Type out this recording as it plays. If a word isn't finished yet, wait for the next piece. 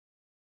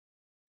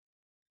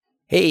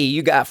Hey,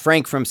 you got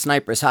Frank from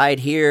Sniper's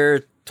Hide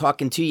here,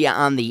 talking to you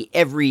on the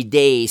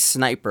Everyday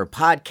Sniper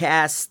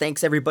podcast.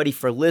 Thanks everybody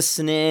for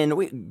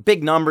listening.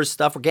 Big numbers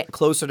stuff. We're getting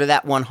closer to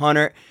that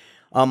 100.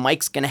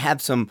 Mike's going to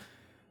have some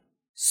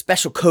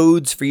special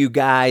codes for you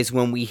guys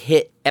when we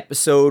hit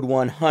episode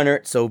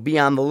 100, so be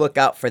on the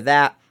lookout for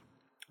that.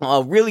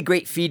 Really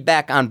great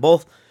feedback on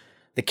both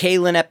the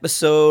Kalen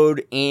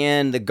episode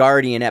and the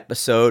Guardian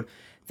episode.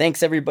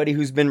 Thanks everybody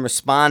who's been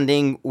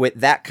responding with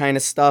that kind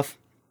of stuff.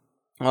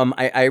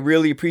 I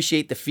really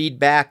appreciate the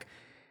feedback.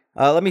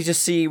 Let me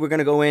just see. We're going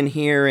to go in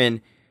here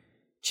and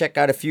check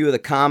out a few of the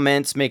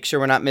comments, make sure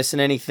we're not missing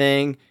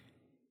anything.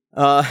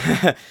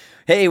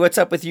 Hey, what's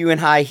up with you in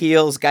high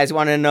heels? Guys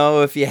want to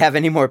know if you have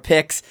any more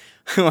pics.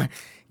 You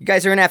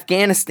guys are in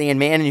Afghanistan,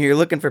 man, and you're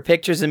looking for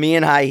pictures of me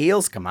in high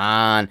heels? Come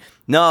on.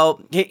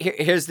 No,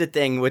 here's the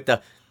thing with I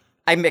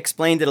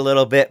explained it a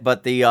little bit,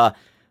 but the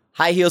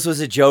high heels was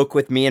a joke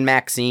with me and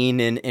Maxine,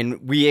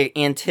 and we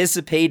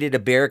anticipated a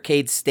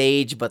barricade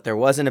stage, but there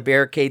wasn't a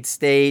barricade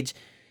stage,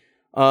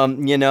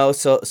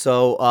 so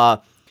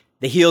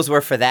the heels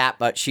were for that,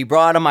 but she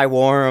brought them, I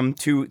wore them,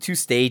 two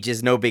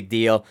stages, no big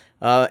deal.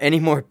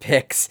 Any more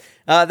pics?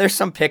 There's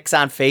some pics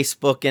on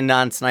Facebook and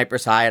on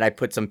Sniper's Hide. I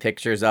put some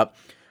pictures up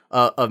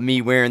of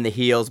me wearing the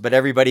heels, but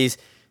everybody's,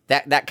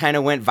 that kind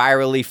of went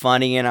virally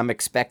funny, and I'm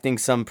expecting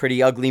some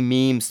pretty ugly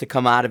memes to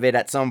come out of it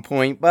at some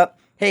point, but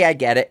hey, I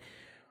get it.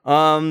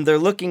 They're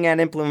looking at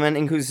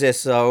implementing, who's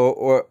this,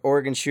 or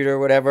Oregon Shooter or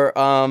whatever.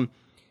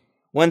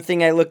 One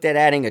thing I looked at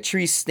adding a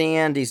tree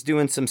stand. He's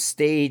doing some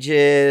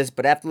stages,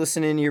 but after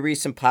listening to your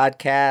recent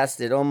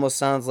podcast, it almost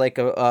sounds like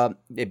a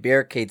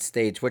barricade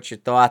stage. What's your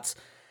thoughts?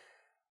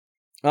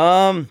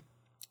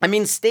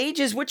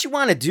 Stages, what you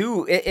want to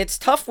do, it's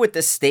tough with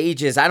the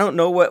stages. I don't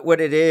know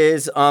what it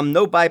is.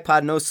 No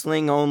bipod, no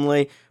sling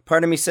only.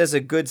 Part of me says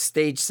a good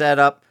stage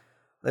setup.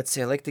 Let's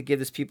see, I like to give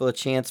these people a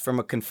chance from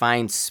a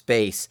confined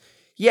space.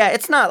 Yeah,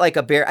 it's not like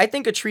a bear. I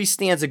think a tree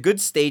stand's a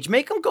good stage.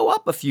 Make them go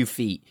up a few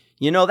feet.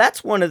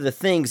 That's one of the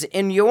things.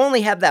 And you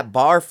only have that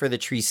bar for the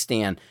tree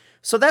stand.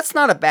 So that's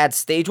not a bad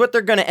stage. What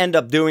they're going to end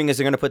up doing is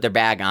they're going to put their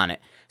bag on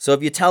it. So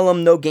if you tell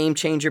them no game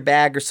changer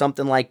bag or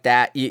something like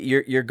that,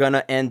 you're going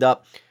to end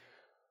up...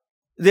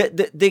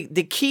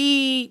 The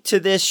key to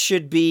this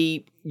should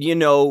be,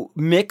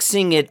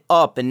 mixing it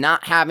up and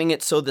not having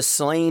it so the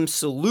same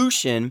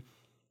solution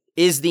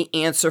is the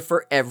answer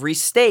for every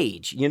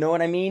stage. You know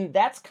what I mean?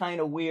 That's kind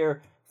of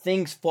where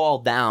things fall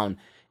down,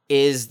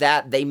 is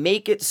that they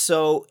make it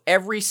so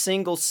every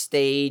single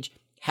stage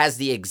has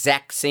the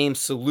exact same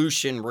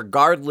solution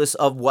regardless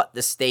of what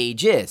the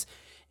stage is.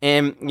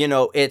 And,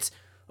 it's,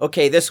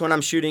 okay, this one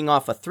I'm shooting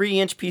off a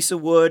 3-inch piece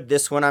of wood,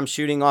 this one I'm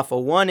shooting off a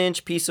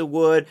 1-inch piece of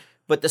wood,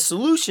 but the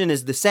solution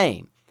is the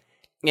same.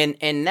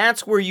 And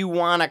that's where you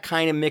want to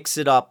kind of mix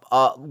it up.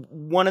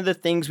 One of the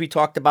things we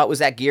talked about was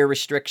that gear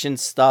restriction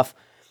stuff,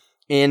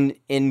 in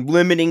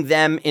limiting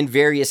them in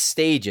various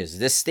stages.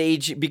 This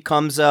stage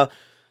becomes a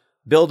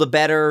build a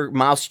better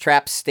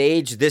mousetrap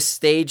stage. This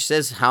stage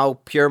says how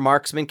pure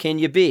marksman can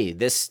you be.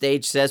 This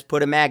stage says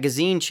put a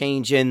magazine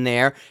change in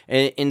there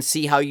and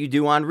see how you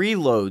do on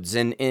reloads.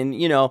 And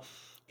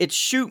it's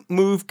shoot,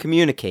 move,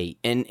 communicate.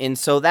 And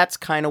so that's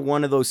kind of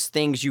one of those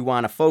things you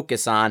want to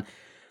focus on.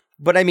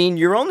 But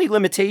your only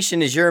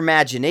limitation is your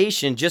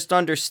imagination. Just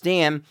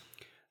understand,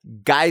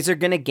 guys are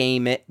going to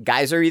game it.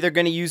 Guys are either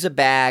going to use a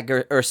bag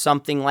or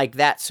something like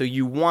that. So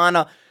you want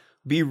to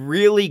be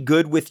really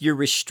good with your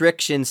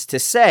restrictions to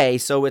say,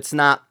 so it's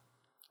not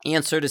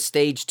answer to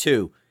stage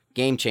 2,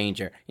 game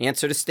changer.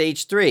 Answer to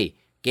stage 3,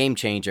 game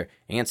changer.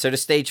 Answer to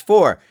stage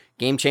 4,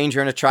 game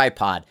changer and a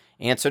tripod.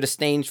 Answer to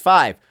stage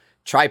 5,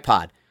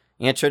 tripod.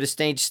 Answer to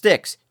stage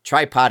 6,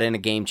 tripod and a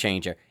game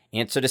changer.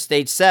 Answer to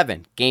stage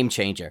 7, game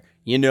changer.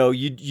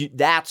 You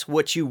that's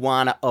what you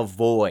want to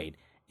avoid.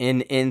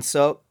 And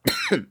so,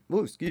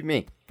 ooh, excuse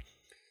me.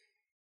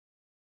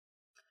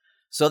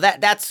 So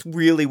that's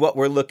really what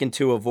we're looking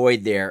to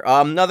avoid there.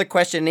 Another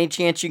question, any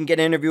chance you can get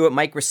an interview with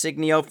Mike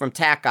Resignio from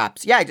TAC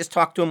Ops? Yeah, I just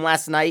talked to him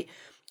last night.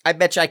 I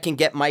bet you I can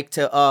get Mike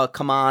to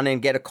come on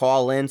and get a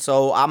call in.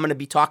 So I'm going to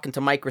be talking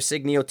to Mike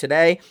Resignio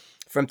today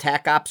from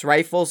TAC Ops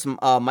Rifles.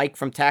 Mike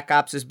from TAC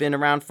Ops has been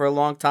around for a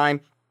long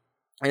time.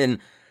 And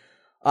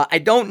I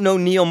don't know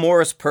Neil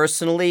Morris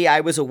personally.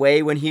 I was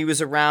away when he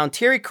was around.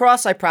 Terry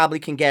Cross I probably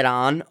can get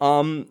on.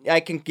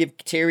 I can give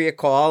Terry a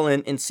call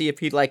and see if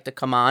he'd like to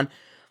come on.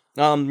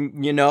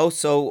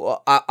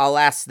 So I'll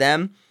ask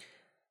them.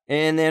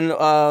 And then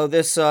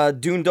this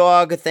Dune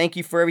Dog, thank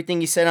you for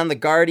everything you said on The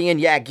Guardian.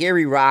 Yeah,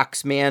 Gary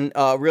rocks, man.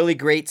 Really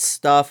great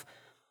stuff.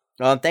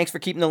 Thanks for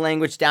keeping the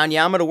language down.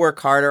 Yeah, I'm going to work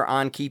harder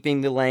on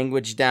keeping the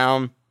language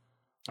down.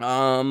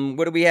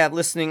 What do we have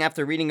listening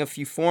after reading a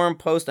few forum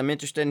posts? I'm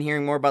interested in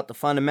hearing more about the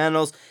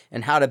fundamentals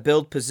and how to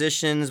build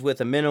positions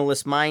with a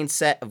minimalist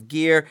mindset of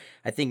gear.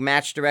 I think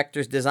match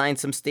directors design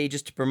some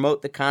stages to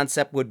promote the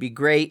concept would be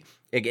great.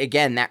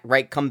 Again,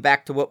 that come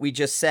back to what we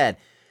just said.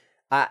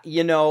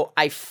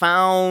 I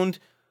found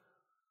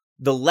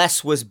the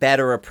less was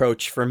better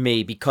approach for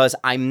me because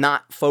I'm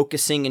not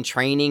focusing and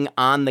training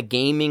on the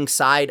gaming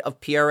side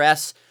of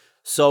PRS.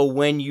 So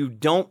when you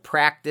don't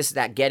practice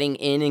that getting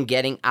in and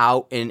getting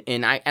out,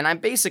 and I'm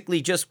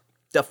basically just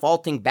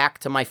defaulting back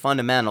to my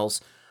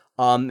fundamentals,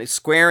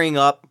 squaring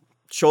up,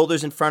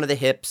 shoulders in front of the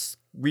hips,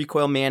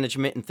 recoil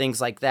management and things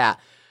like that,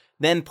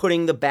 then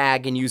putting the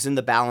bag and using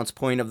the balance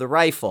point of the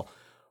rifle.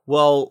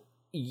 Well,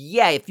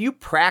 yeah, if you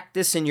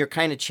practice and you're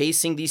kind of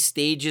chasing these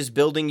stages,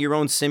 building your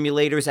own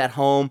simulators at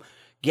home,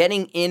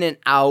 getting in and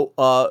out,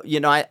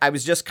 I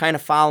was just kind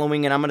of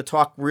following, and I'm going to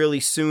talk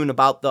really soon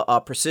about the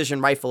Precision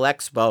Rifle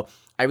Expo.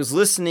 I was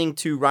listening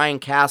to Ryan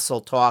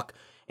Castle talk,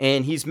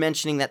 and he's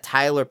mentioning that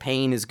Tyler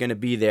Payne is going to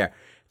be there.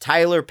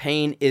 Tyler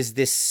Payne is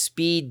this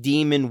speed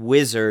demon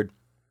wizard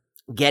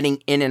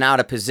getting in and out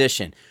of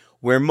position,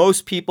 where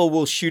most people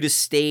will shoot a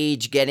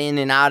stage, get in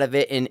and out of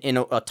it in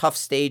a tough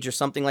stage or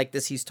something like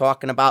this he's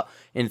talking about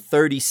in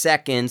 30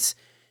 seconds.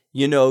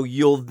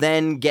 You'll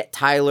then get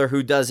Tyler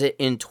who does it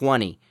in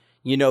 20.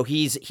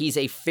 He's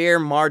a fair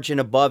margin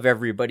above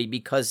everybody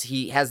because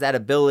he has that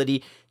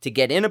ability to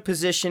get in a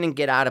position and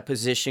get out of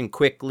position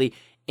quickly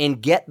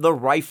and get the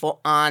rifle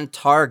on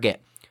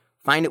target.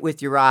 Find it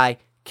with your eye,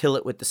 kill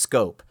it with the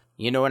scope.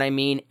 You know what I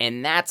mean?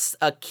 And that's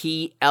a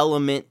key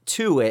element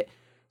to it.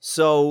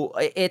 So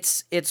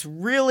it's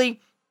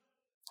really,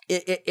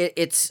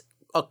 it's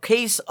a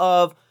case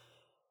of,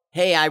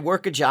 hey, I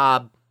work a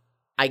job,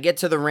 I get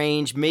to the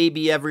range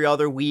maybe every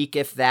other week,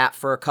 if that,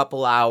 for a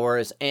couple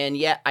hours, and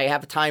yet I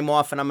have time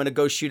off and I'm going to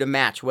go shoot a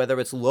match,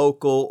 whether it's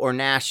local or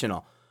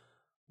national.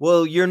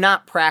 Well, you're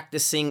not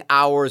practicing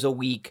hours a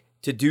week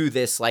to do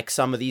this like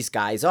some of these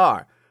guys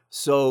are.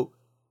 So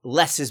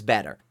less is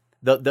better.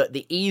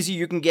 The easier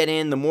you can get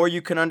in, the more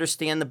you can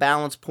understand the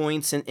balance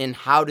points and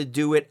how to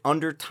do it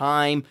under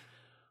time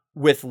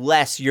with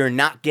less. You're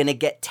not going to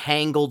get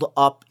tangled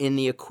up in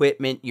the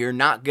equipment. You're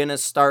not going to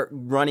start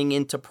running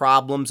into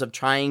problems of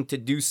trying to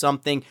do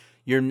something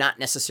you're not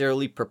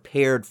necessarily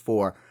prepared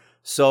for.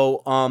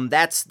 So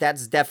that's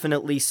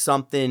definitely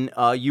something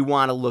you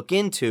want to look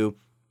into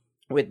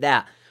with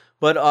that.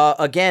 But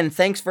again,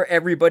 thanks for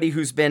everybody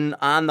who's been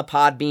on the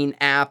Podbean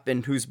app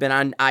and who's been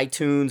on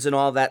iTunes and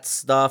all that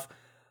stuff.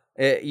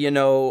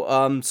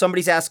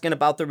 Somebody's asking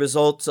about the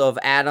results of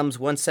Adam's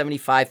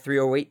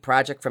 175-308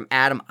 project from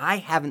Adam. I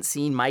haven't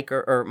seen Mike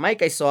or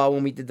Mike I saw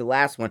when we did the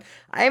last one.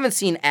 I haven't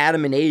seen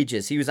Adam in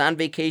ages. He was on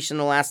vacation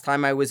the last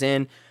time I was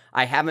in.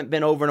 I haven't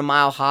been over to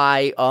Mile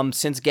High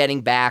since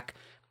getting back.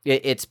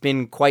 It's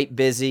been quite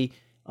busy.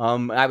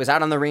 I was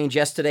out on the range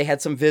yesterday,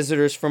 had some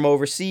visitors from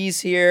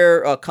overseas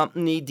here, a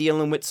company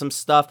dealing with some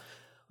stuff.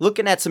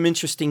 Looking at some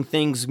interesting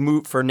things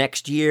for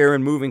next year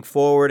and moving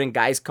forward, and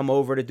guys come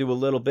over to do a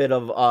little bit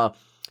of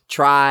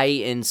try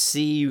and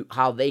see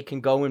how they can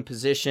go in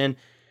position.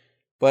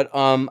 But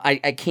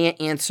I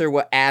can't answer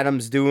what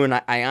Adam's doing.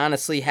 I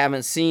honestly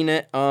haven't seen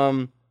it.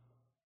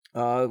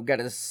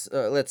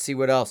 Let's see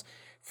what else.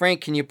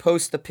 Frank, can you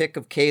post the pic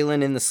of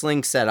Kalen in the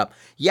sling setup?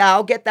 Yeah,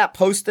 I'll get that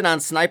posted on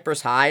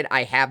Sniper's Hide.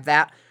 I have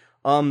that.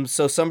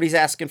 So somebody's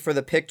asking for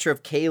the picture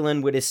of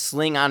Kalen with his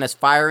sling on his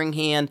firing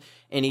hand,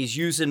 and he's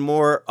using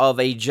more of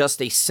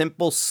just a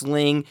simple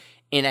sling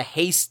in a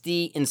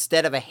hasty,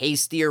 instead of a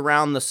hasty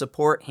around the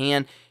support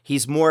hand,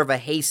 he's more of a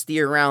hasty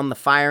around the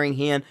firing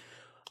hand.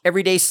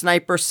 Everyday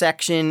Sniper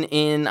section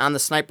on the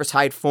Sniper's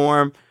Hide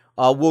forum,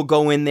 we'll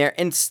go in there,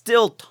 and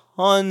still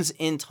tons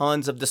and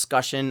tons of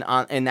discussion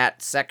in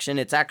that section.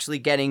 It's actually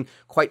getting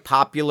quite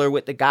popular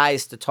with the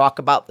guys to talk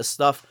about the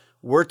stuff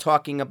we're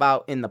talking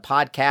about in the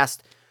podcast.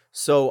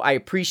 So I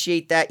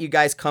appreciate that, you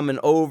guys coming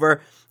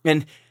over.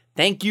 And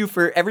thank you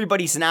for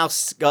everybody's now,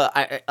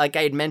 like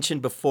I had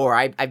mentioned before,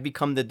 I've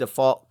become the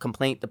default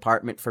complaint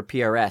department for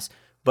PRS.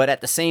 But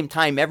at the same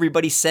time,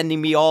 everybody's sending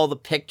me all the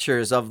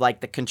pictures of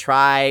like the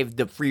contrived,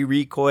 the free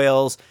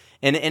recoils.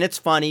 And it's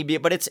funny,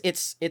 but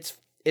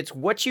it's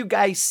what you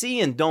guys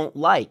see and don't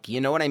like.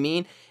 You know what I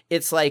mean?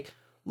 It's like,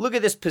 look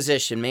at this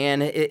position, man.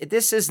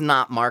 This is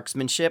not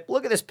marksmanship.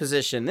 Look at this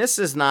position. This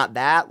is not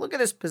that. Look at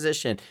this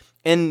position.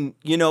 And,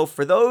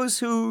 for those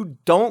who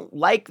don't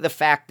like the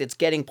fact it's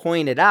getting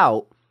pointed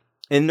out,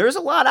 and there's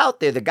a lot out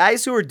there, the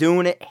guys who are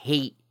doing it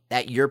hate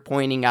that you're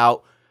pointing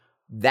out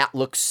that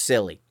looks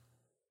silly.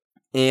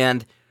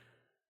 And,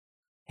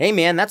 hey,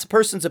 man, that's a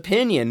person's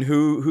opinion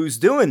who's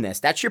doing this.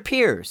 That's your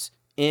peers.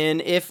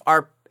 And if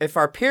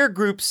our peer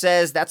group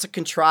says that's a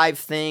contrived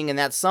thing and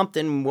that's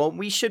something, well,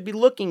 we should be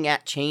looking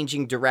at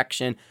changing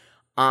direction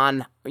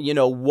on,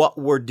 what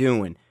we're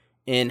doing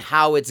and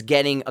how it's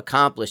getting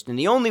accomplished. And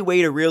the only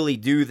way to really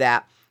do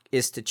that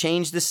is to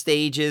change the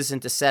stages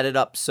and to set it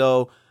up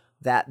so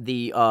that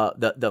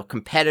the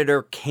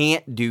competitor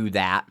can't do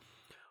that,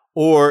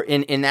 or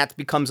and that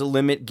becomes a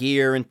limit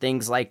gear and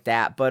things like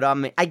that. But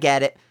I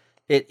get it.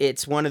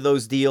 It's one of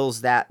those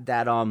deals that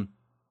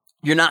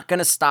you're not going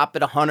to stop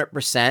at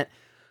 100%.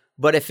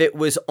 But if it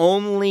was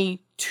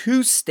only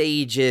 2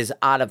 stages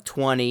out of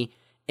 20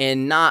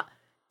 and not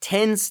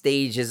 10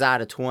 stages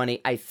out of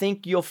 20, I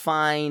think you'll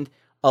find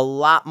a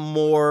lot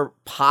more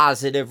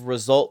positive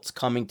results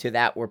coming to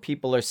that, where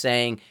people are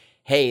saying,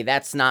 hey,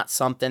 that's not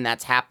something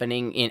that's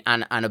happening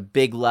on a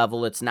big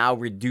level. It's now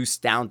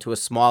reduced down to a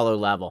smaller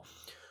level.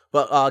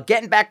 But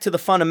getting back to the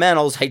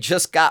fundamentals, I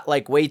just got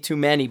like way too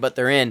many, but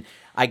they're in.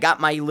 I got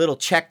my little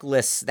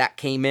checklists that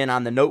came in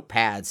on the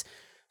notepads.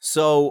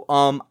 So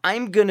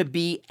I'm going to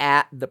be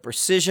at the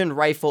Precision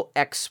Rifle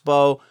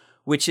Expo,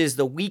 which is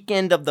the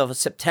weekend of the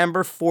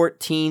September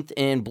 14th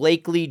in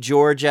Blakely,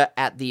 Georgia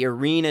at the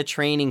Arena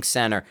Training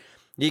Center.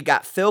 You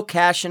got Phil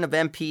Cashin of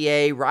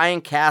MPA,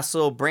 Ryan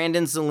Castle,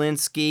 Brandon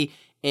Zielinski,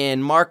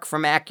 and Mark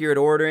from Accurate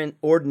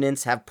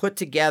Ordnance have put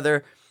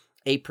together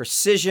a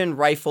Precision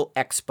Rifle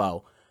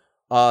Expo.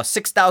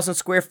 6,000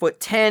 square foot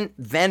tent,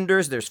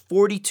 vendors, there's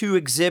 42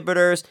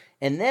 exhibitors,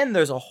 and then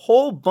there's a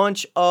whole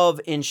bunch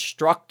of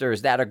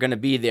instructors that are going to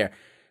be there.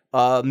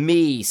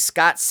 Me,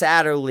 Scott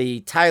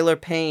Satterley, Tyler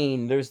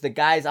Payne, there's the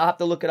guys, I'll have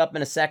to look it up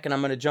in a second,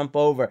 I'm going to jump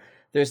over.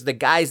 There's the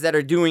guys that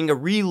are doing a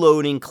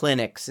reloading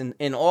clinics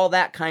and all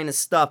that kind of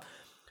stuff.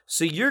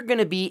 So you're going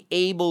to be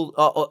able,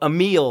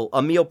 Emil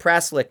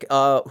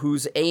Preslick,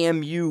 who's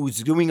AMU,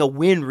 who's doing a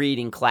wind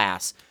reading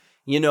class,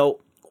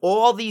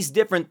 all these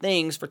different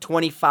things for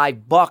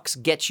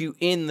 $25 get you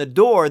in the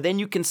door. Then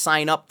you can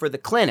sign up for the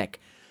clinic.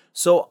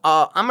 So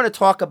I'm going to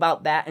talk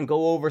about that and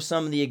go over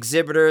some of the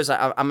exhibitors.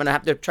 I'm going to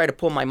have to try to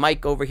pull my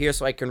mic over here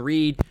so I can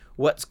read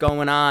what's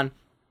going on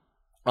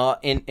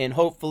and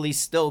hopefully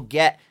still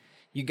get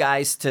you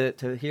guys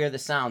to hear the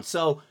sound.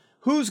 So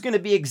who's going to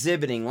be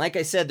exhibiting? Like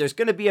I said, there's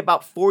going to be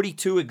about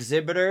 42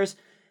 exhibitors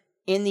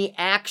in the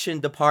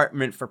action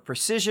department for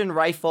Precision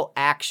Rifle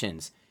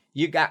Actions.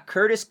 You got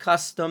Curtis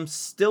Custom,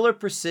 Stiller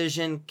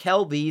Precision,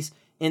 Kelby's,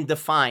 and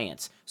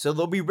Defiance. So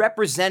there'll be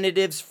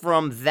representatives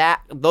from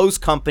those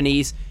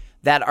companies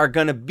that are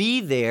going to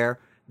be there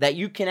that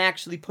you can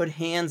actually put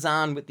hands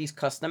on with these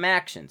custom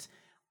actions.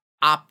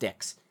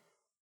 Optics.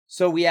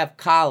 So we have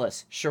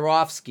Collis,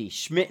 Swarovski,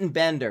 Schmidt &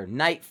 Bender,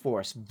 Night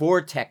Force,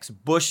 Vortex,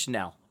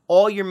 Bushnell.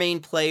 All your main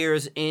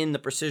players in the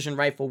precision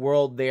rifle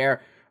world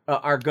there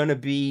are going to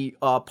be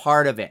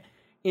part of it.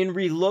 In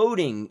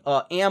reloading,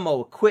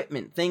 ammo,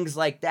 equipment, things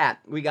like that,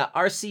 we got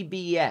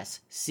RCBS,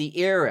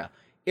 Sierra,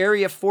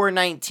 Area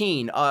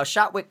 419,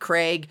 shot with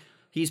Craig.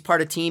 He's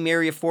part of Team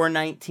Area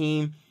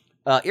 419.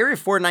 Area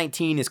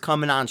 419 is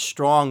coming on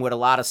strong with a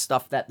lot of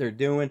stuff that they're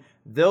doing.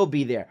 They'll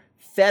be there.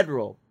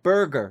 Federal,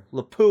 Berger,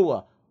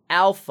 Lapua,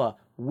 Alpha,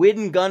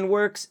 Widden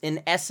Gunworks,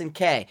 and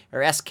S&K,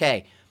 or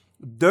SK.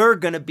 They're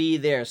going to be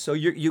there. So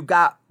you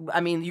got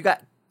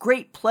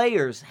great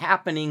players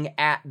happening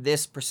at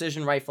this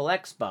Precision Rifle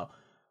Expo.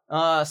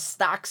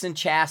 Stocks and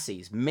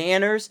chassis,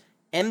 Manners,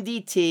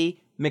 MDT,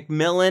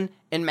 Macmillan,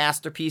 and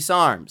Masterpiece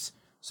Arms.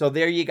 So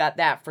there you got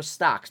that for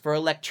stocks. For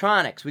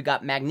electronics, we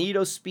got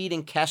Magneto, Speed,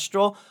 and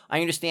Kestrel.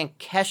 I understand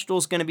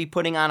Kestrel's going to be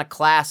putting on a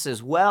class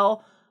as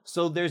well.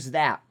 So there's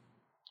that.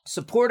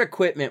 Support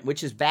equipment,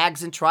 which is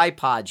bags and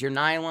tripods, your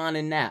nylon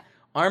and that.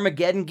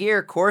 Armageddon gear,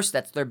 of course,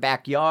 that's their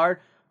backyard.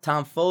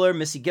 Tom Fuller,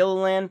 Missy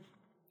Gilliland.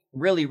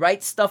 Really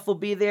Right Stuff will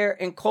be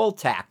there. And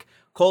Coltac.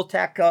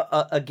 Coltac,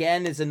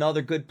 again, is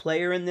another good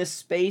player in this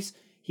space.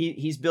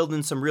 He's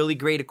building some really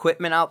great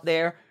equipment out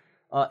there.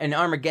 And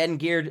Armageddon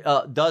gear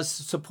does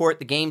support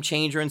the Game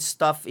Changer and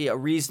stuff.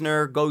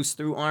 Reasoner goes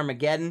through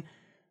Armageddon.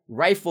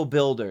 Rifle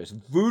builders,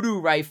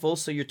 Voodoo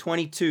rifles, so your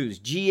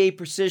 22s. GA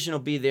Precision will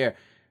be there.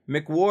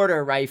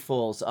 McWhorter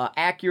rifles,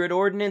 Accurate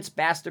Ordnance,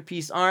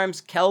 Masterpiece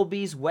Arms,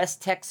 Kelby's,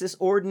 West Texas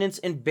Ordnance,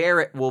 and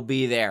Barrett will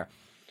be there.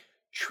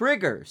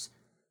 Triggers.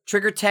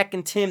 Trigger Tech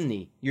and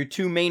Timney, your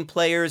two main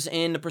players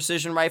in the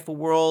precision rifle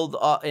world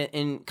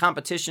in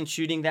competition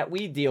shooting that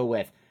we deal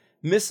with.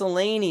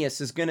 Miscellaneous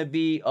is going to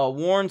be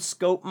Warren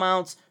scope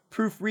mounts,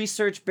 Proof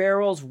Research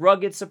barrels,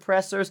 rugged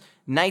suppressors.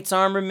 Knight's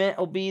Armament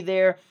will be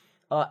there.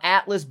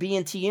 Atlas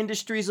B&T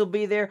Industries will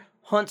be there.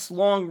 Hunt's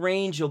Long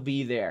Range will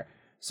be there.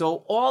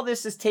 So all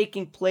this is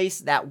taking place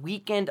that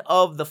weekend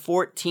of the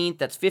 14th.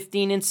 That's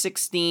 15 and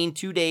 16,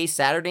 2 days,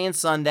 Saturday and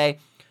Sunday.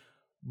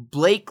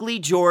 Blakely,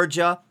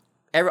 Georgia.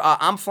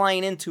 I'm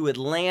flying into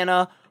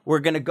Atlanta. We're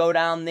going to go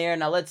down there.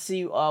 Now, let's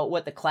see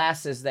what the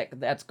class is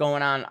that's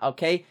going on,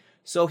 okay?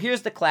 So,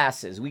 here's the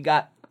classes. We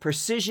got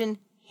Precision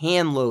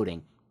Hand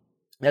Loading.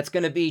 That's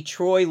going to be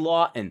Troy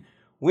Lawton.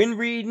 Wind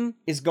Reading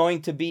is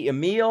going to be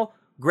Emil.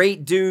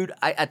 Great dude.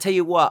 I tell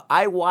you what,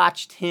 I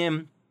watched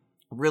him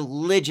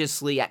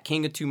religiously at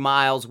King of 2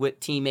 Miles with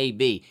Team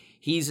AB.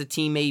 He's a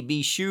Team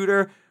AB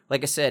shooter.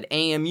 Like I said,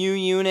 AMU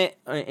unit,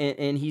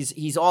 and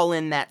he's all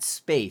in that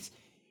space.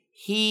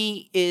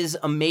 He is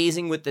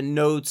amazing with the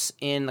notes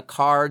and the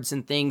cards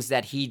and things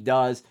that he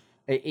does.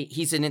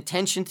 He's an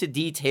attention to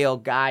detail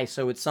guy,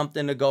 so it's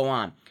something to go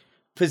on.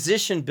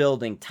 Position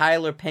building,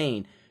 Tyler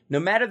Payne.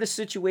 No matter the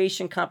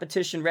situation,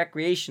 competition,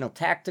 recreational,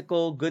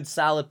 tactical, good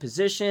solid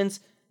positions,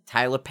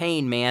 Tyler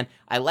Payne, man.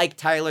 I like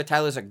Tyler.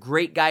 Tyler's a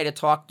great guy to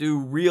talk to,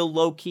 real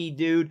low-key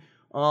dude,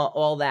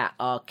 all that.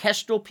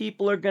 Kestrel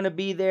people are going to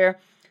be there.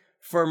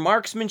 For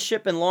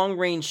marksmanship and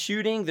long-range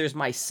shooting, there's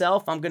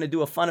myself. I'm going to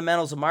do a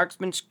fundamentals of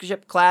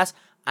marksmanship class.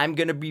 I'm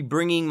going to be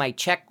bringing my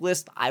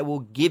checklist. I will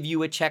give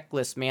you a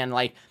checklist, man.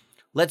 Like,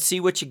 let's see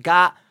what you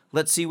got.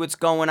 Let's see what's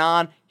going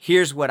on.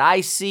 Here's what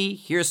I see.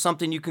 Here's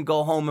something you can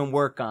go home and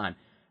work on.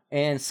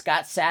 And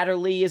Scott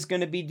Satterley is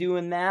going to be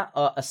doing that,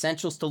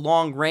 Essentials to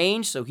Long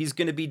Range. So he's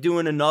going to be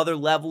doing another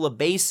level of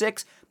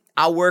basics.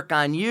 I'll work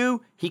on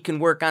you. He can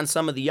work on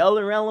some of the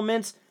other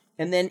elements.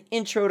 And then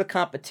Intro to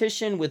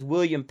Competition with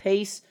William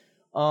Pace.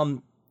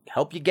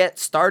 Help you get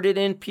started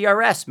in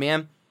PRS,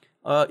 man.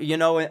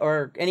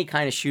 Or any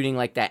kind of shooting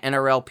like that.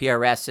 NRL,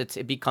 PRS, it's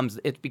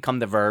become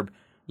the verb.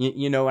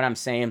 You know what I'm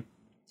saying?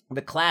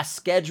 The class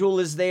schedule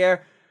is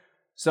there.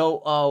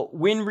 So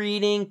wind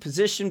reading,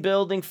 position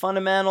building,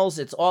 fundamentals,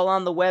 it's all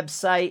on the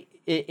website.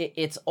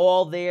 It's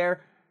all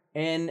there.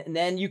 And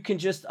then you can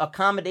just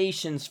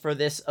accommodations for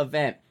this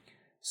event.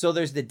 So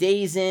there's the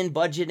days in,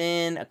 budget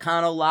in,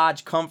 Econo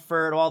Lodge,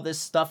 comfort, all this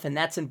stuff. And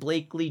that's in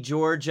Blakely,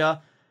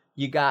 Georgia.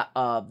 You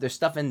got, there's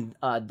stuff in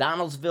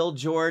Donaldsville,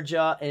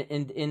 Georgia,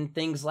 and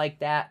things like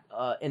that.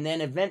 And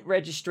then event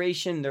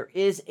registration, there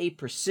is a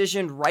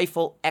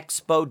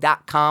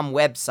precisionrifleexpo.com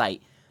website.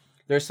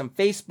 There's some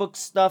Facebook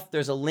stuff.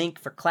 There's a link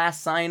for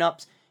class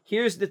signups.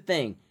 Here's the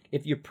thing.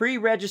 If you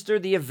pre-register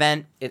the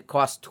event, it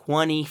costs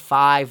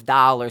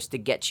 $25 to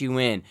get you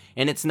in.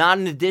 And it's not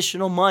an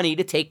additional money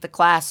to take the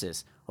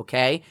classes,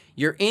 okay?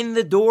 You're in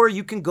the door.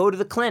 You can go to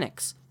the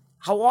clinics.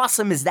 How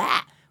awesome is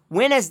that?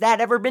 When has that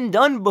ever been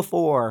done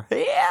before?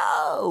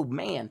 Oh,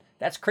 man.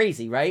 That's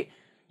crazy, right?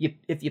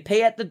 If you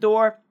pay at the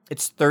door,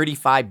 it's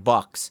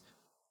 $35.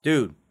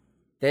 Dude,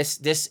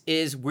 this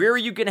is... Where are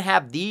you going to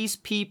have these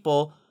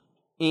people...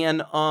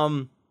 And,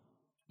 all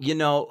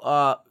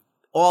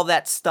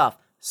that stuff.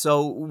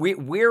 So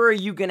where are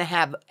you going to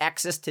have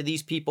access to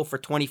these people for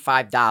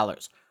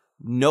 $25?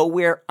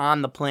 Nowhere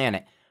on the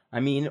planet. I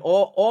mean,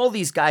 all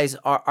these guys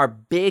are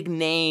big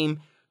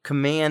name,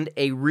 command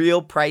a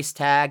real price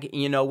tag,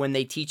 when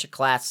they teach a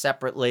class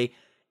separately,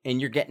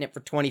 and you're getting it for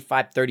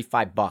 $25,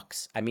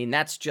 $35. I mean,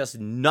 that's just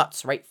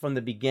nuts right from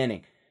the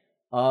beginning.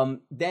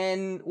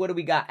 Then what do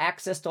we got?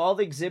 Access to all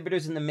the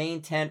exhibitors in the main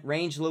tent,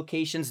 range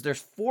locations. There's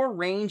 4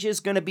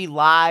 ranges going to be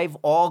live,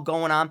 all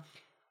going on.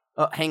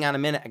 Oh, hang on a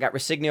minute. I got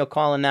Resignio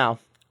calling now.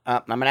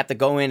 I'm going to have to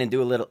go in and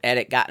do a little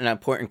edit. Got an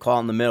important call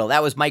in the middle.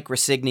 That was Mike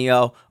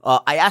Resignio.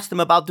 I asked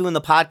him about doing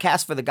the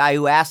podcast for the guy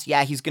who asked.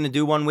 Yeah, he's going to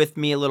do one with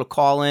me, a little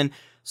call in.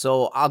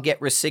 So I'll get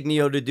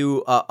Resignio to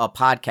do a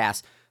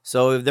podcast.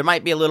 So there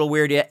might be a little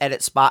weird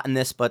edit spot in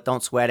this, but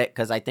don't sweat it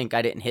because I think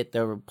I didn't hit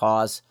the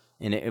pause.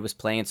 And it was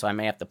playing, so I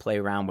may have to play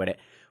around with it.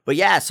 But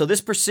yeah, so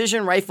this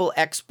Precision Rifle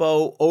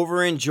Expo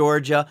over in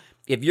Georgia,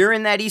 if you're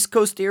in that East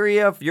Coast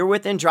area, if you're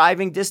within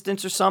driving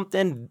distance or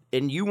something,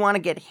 and you want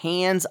to get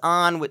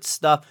hands-on with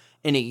stuff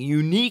in a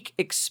unique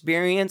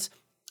experience,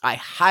 I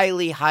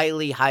highly,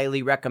 highly,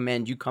 highly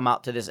recommend you come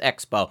out to this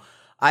expo.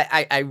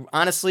 I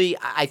honestly,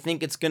 I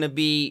think it's going to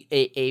be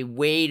a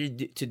way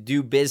to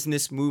do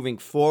business moving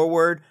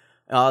forward.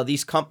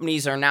 These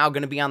companies are now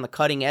going to be on the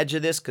cutting edge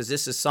of this because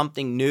this is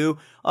something new.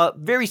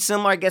 Very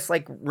similar, I guess,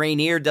 like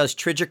Rainier does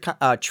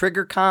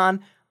TriggerCon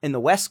in the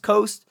West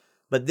Coast,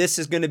 but this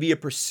is going to be a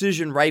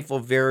precision rifle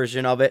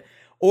version of it.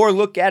 Or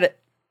look at it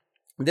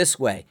this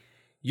way.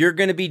 You're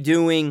going to be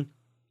doing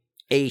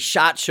a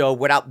SHOT Show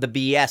without the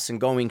BS and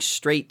going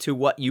straight to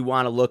what you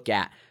want to look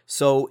at.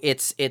 So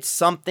it's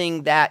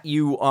something that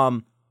you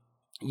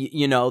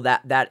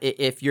that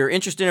if you're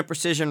interested in a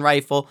precision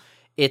rifle,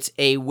 it's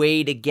a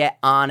way to get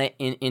on it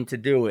and to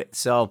do it.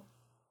 So,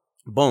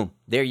 boom,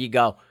 there you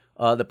go.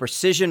 The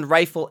Precision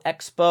Rifle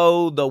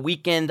Expo, the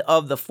weekend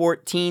of the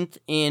 14th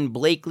in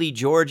Blakely,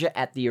 Georgia,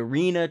 at the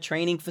Arena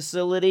Training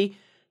Facility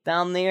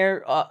down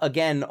there.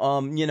 Again,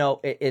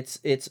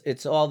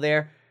 it's all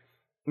there.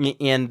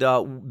 And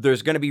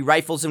there's going to be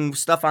rifles and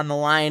stuff on the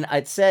line.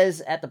 It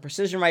says at the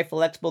Precision Rifle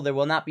Expo, there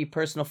will not be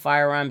personal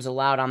firearms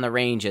allowed on the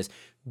ranges.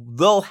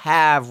 They'll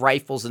have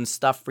rifles and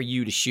stuff for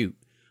you to shoot.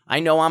 I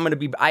know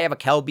I have a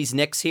Kelby's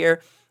Nix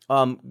here.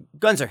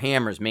 Guns are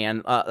hammers,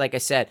 man. Like I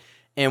said.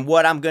 And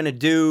what I'm going to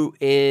do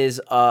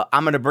is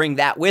I'm going to bring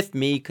that with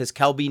me because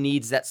Kelby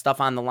needs that stuff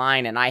on the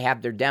line, and I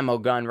have their demo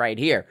gun right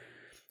here.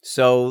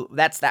 So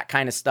that's that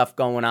kind of stuff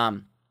going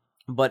on.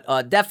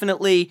 But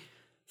definitely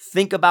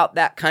think about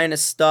that kind of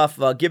stuff.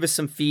 Give us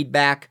some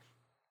feedback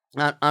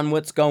on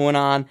what's going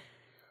on.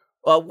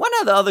 One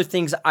of the other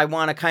things I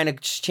want to kind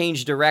of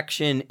change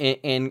direction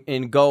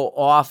and go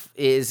off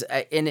is,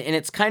 and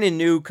it's kind of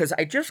new because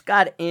I just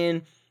got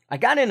in. I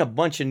got in a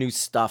bunch of new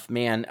stuff,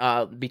 man.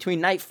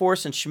 Between Night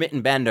Force and Schmidt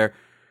and Bender,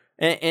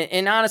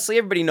 and honestly,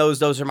 everybody knows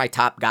those are my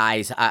top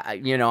guys.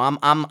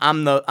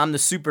 I'm the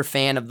super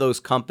fan of those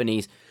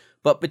companies.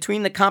 But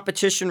between the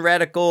competition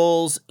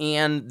reticles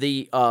and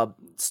the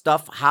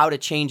stuff how to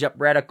change up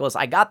reticles,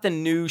 I got the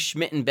new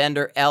Schmidt and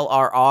Bender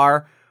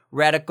LRR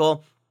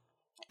reticle.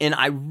 And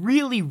I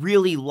really,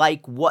 really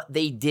like what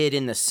they did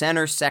in the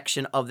center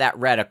section of that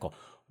reticle.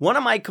 One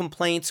of my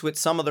complaints with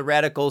some of the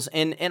reticles,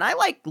 and I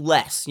like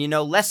less,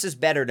 less is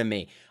better to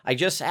me. I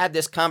just had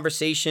this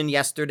conversation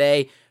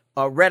yesterday.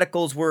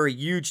 Reticles were a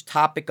huge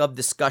topic of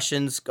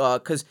discussions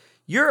because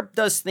Europe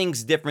does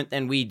things different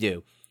than we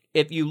do.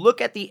 If you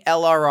look at the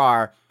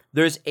LRR,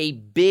 there's a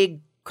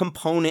big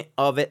component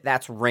of it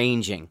that's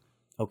ranging,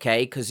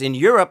 okay? Because in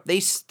Europe, they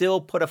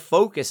still put a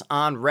focus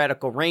on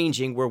reticle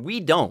ranging where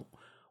we don't.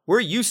 We're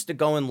used to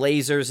going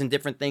lasers and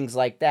different things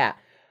like that.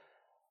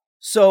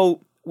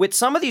 So with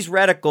some of these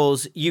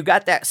reticles, you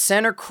got that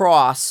center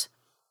cross,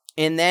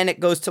 and then it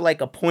goes to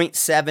like a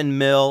 0.7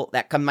 mil.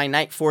 That come my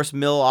Night Force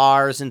mil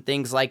R's and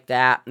things like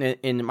that,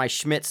 and my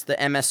Schmitz, the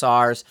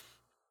MSRs.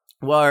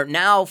 Where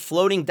now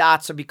floating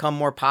dots have become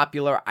more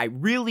popular. I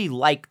really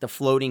like the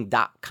floating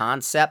dot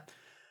concept,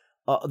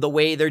 the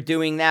way they're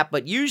doing that,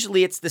 but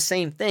usually it's the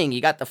same thing. You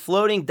got the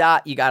floating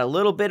dot, you got a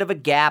little bit of a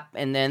gap,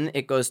 and then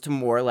it goes to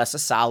more or less a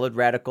solid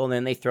reticle, and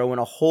then they throw in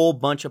a whole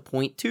bunch of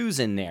 0.2s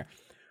in there.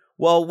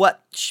 Well,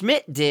 what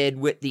Schmidt did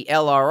with the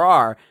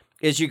LRR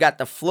is you got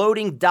the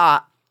floating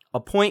dot, a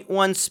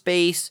 0.1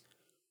 space,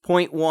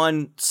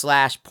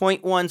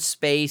 0.1/0.1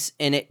 space,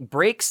 and it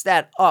breaks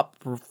that up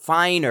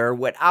finer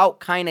without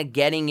kind of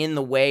getting in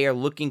the way or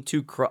looking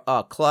too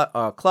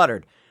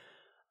cluttered.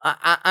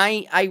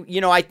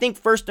 I think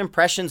first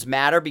impressions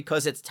matter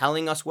because it's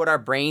telling us what our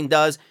brain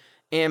does.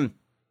 And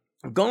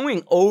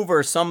going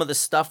over some of the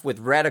stuff with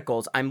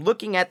reticles, I'm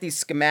looking at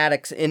these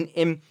schematics,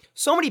 and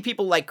so many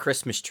people like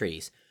Christmas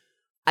trees.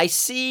 I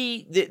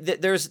see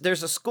that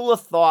there's a school of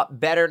thought,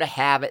 better to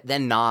have it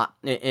than not,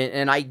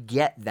 and I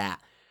get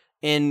that.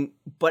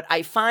 But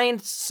I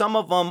find some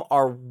of them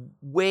are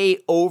way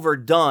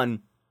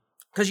overdone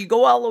because you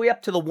go all the way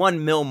up to the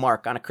 1 mil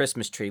mark on a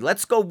Christmas tree.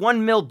 Let's go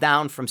 1 mil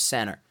down from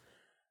center.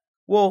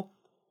 Well,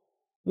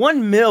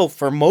 1 mil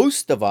for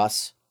most of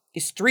us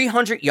is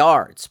 300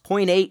 yards.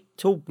 0.8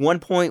 to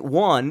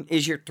 1.1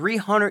 is your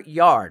 300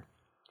 yard.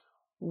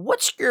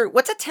 What's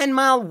a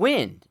 10-mile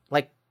wind?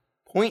 Like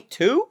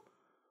 0.2?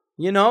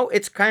 You know,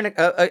 it's kind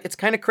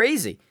of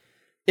crazy.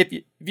 If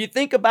you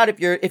think about if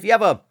you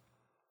have a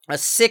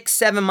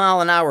 6-7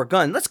 mile an hour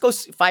gun, let's go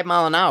 5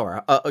 mile an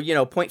hour,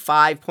 0.5,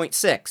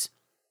 0.6.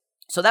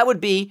 So that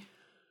would be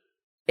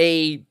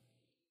a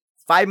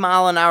 5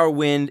 mile an hour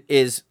wind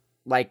is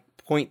like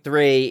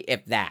 0.3,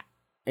 if that.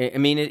 I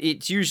mean,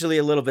 it's usually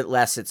a little bit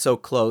less. It's so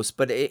close,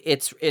 but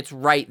it's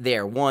right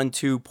there, 1,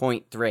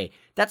 2.3.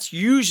 That's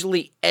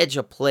usually edge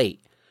of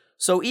plate.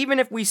 So even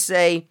if we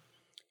say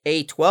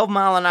a 12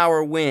 mile an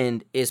hour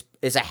wind is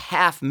a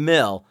half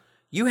mil,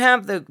 you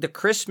have the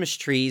Christmas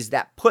trees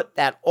that put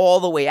that all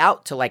the way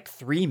out to like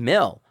 3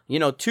 mil,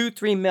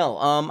 2-3 mil.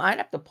 I'd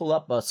have to pull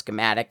up a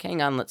schematic.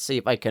 Hang on, let's see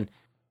if I can.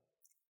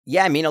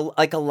 Yeah, I mean,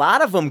 a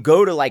lot of them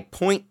go to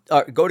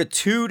go to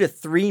 2 to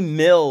 3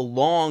 mil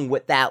long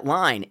with that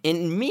line.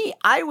 And me,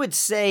 I would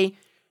say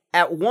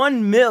at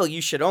 1 mil,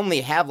 you should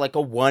only have like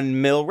a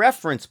 1 mil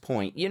reference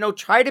point.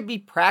 Try to be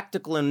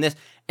practical in this.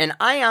 And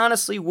I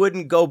honestly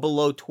wouldn't go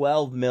below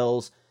 12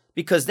 mils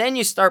because then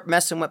you start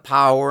messing with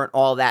power and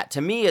all that.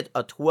 To me,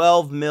 a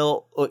 12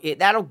 mil,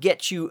 that'll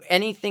get you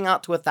anything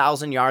out to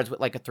 1,000 yards with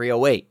like a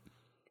 308,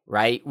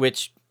 right?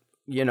 Which,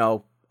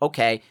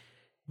 okay.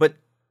 But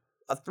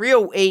a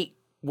 308,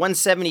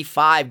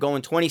 175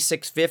 going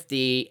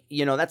 2650,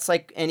 that's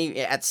like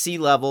at sea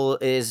level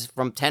is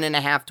from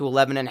 10.5 to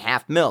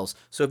 11.5 mils.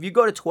 So if you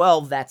go to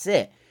 12, that's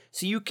it.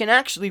 So you can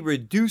actually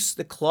reduce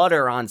the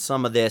clutter on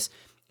some of this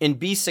and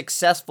be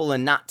successful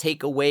and not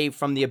take away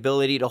from the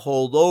ability to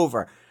hold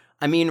over.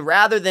 I mean,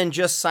 rather than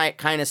just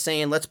kind of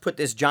saying, let's put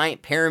this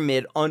giant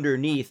pyramid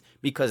underneath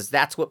because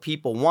that's what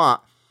people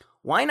want,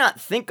 why not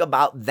think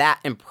about that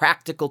in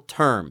practical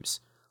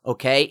terms,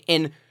 okay?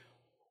 And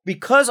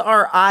because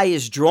our eye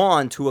is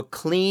drawn to a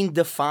clean,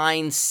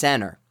 defined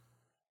center,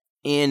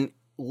 and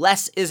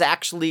less is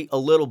actually a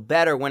little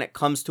better when it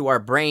comes to our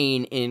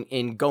brain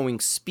in going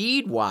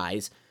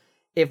speed-wise,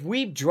 if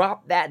we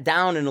drop that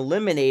down and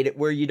eliminate it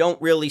where you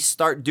don't really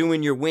start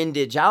doing your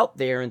windage out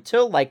there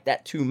until like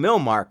that 2 mil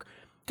mark,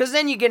 because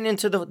then you get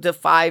into the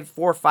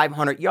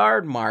 500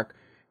 yard mark,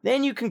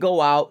 then you can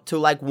go out to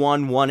like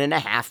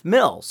 1.5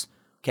 mils.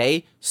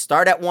 Okay,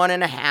 start at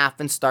 1.5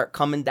 and start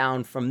coming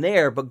down from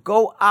there, but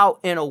go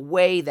out in a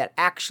way that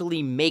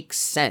actually makes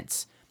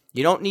sense.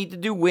 You don't need to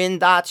do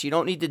wind dots. You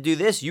don't need to do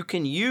this. You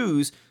can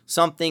use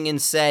something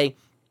and say,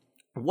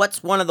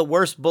 what's one of the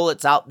worst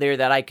bullets out there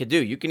that I could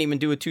do? You can even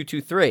do a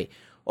 223.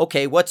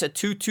 Okay, what's a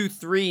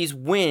 223's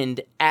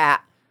wind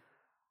at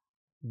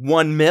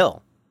 1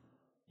 mil?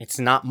 It's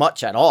not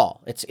much at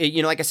all.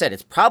 Like I said,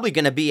 it's probably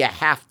going to be a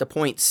half to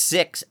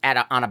 0.6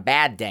 on a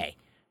bad day,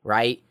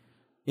 right?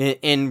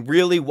 And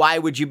really, why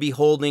would you be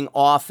holding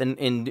off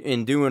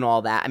and doing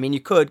all that? I mean,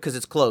 you could because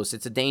it's close.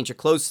 It's a danger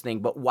close thing,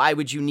 but why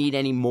would you need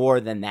any more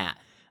than that?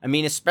 I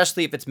mean,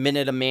 especially if it's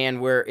minute a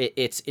man where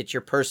it's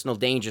your personal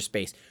danger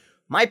space.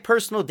 My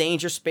personal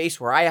danger space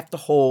where I have to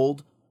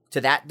hold to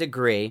that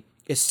degree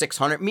is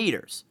 600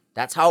 meters.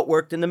 That's how it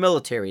worked in the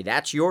military.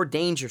 That's your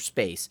danger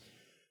space.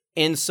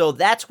 And so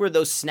that's where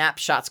those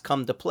snapshots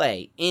come to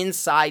play,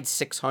 inside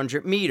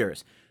 600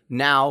 meters.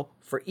 Now,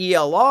 for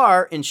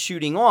ELR and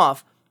shooting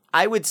off,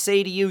 I would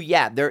say to you,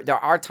 yeah, there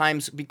are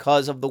times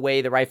because of the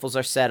way the rifles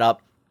are set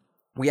up,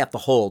 we have to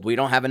hold. We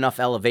don't have enough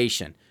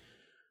elevation.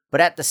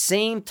 But at the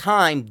same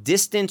time,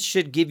 distance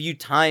should give you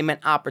time and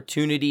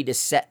opportunity to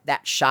set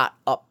that shot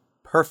up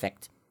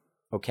perfect,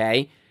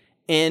 okay?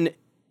 And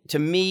to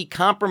me,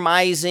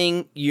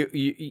 compromising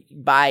you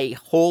by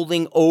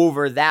holding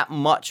over that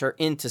much or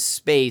into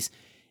space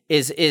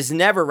is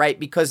never right,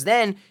 because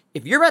then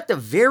if you're at the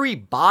very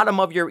bottom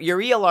of your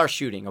ELR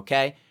shooting,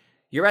 okay,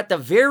 you're at the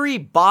very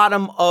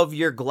bottom of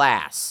your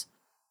glass,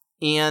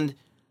 and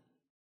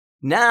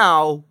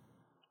now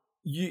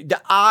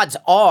the odds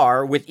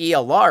are with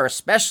ELR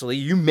especially,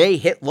 you may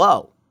hit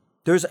low.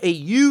 There's a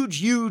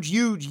huge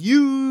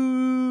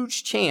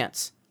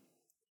chance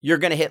you're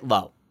going to hit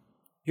low.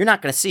 You're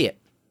not going to see it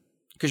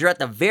because you're at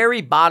the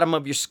very bottom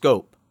of your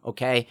scope,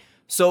 okay?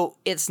 So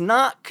it's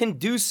not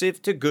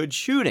conducive to good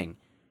shooting.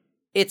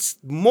 It's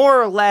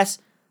more or less,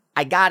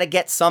 I got to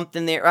get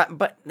something there.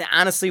 But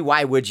honestly,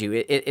 why would you?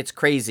 It's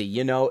crazy,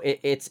 you know?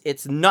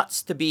 It's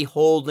nuts to be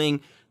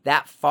holding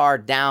that far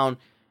down.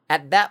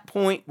 At that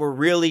point, we're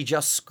really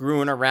just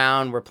screwing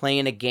around. We're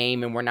playing a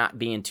game and we're not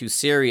being too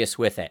serious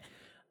with it.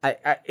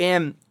 I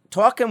am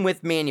talking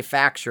with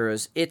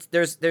manufacturers.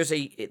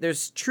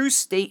 There's true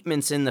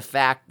statements in the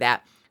fact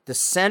that the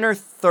center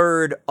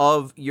third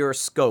of your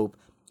scope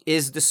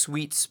is the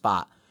sweet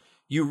spot.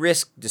 You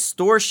risk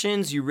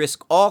distortions, you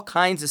risk all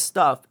kinds of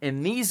stuff,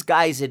 and these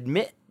guys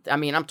admit, I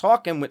mean, I'm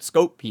talking with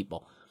scope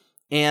people,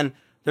 and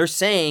they're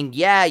saying,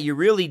 yeah, you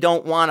really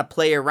don't want to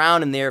play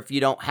around in there if you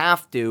don't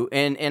have to.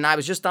 And I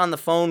was just on the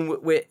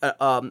phone with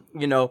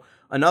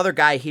another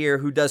guy here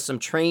who does some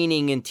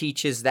training and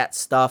teaches that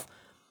stuff,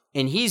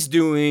 and he's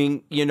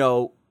doing,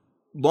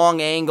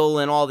 long angle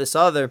and all this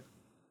other,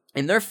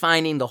 and they're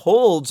finding the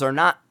holds are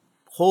not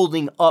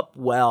holding up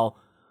well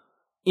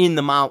in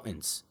the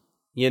mountains,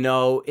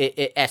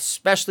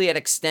 especially at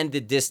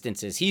extended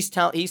distances. He's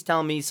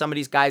telling me some of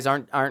these guys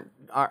aren't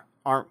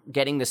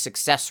getting the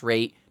success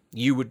rate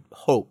you would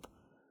hope.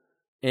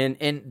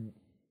 And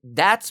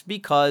that's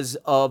because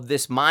of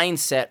this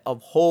mindset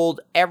of hold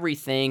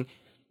everything,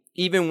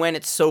 even when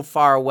it's so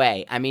far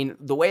away. I mean,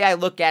 the way I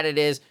look at it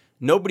is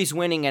nobody's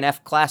winning an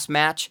F-class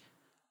match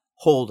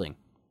holding,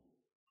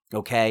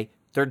 okay?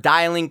 They're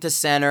dialing to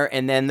center,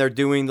 and then they're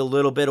doing the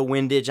little bit of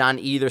windage on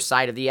either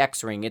side of the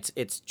X-ring.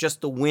 It's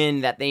just the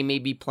wind that they may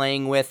be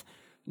playing with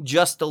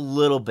just a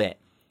little bit.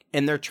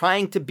 And they're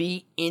trying to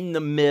be in the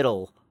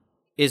middle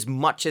as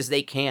much as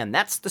they can.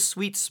 That's the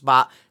sweet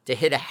spot to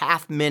hit a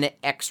half-minute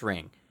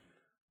X-ring.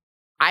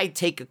 I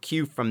take a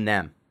cue from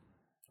them,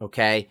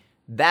 okay?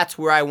 That's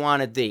where I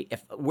want to be.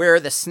 Where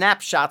the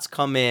snapshots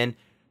come in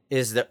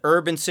is the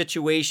urban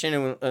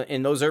situation,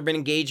 and those urban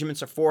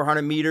engagements are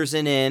 400 meters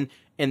in.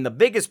 And the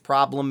biggest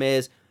problem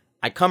is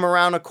I come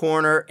around a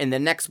corner, and the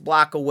next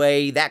block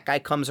away, that guy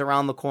comes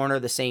around the corner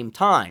at the same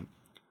time.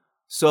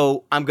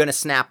 So I'm going to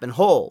snap and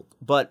hold.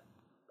 But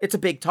it's a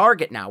big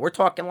target now. We're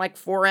talking like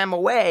 4M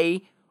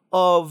away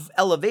of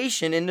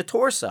elevation in the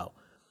torso.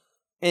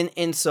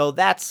 And so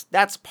that's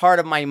part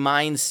of my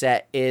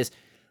mindset is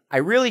I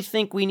really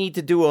think we need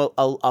to do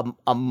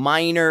a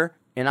minor,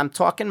 and I'm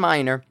talking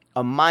minor,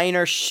 a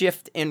minor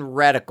shift in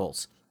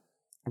reticles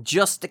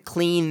just to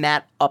clean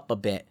that up a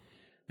bit.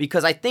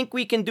 Because I think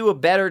we can do a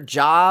better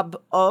job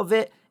of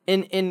it.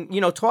 And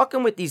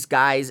talking with these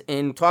guys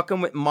and talking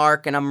with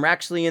Mark, and I'm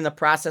actually in the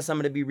process, I'm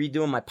going to be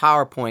redoing my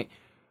PowerPoint.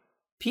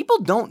 People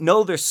don't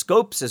know their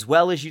scopes as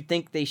well as you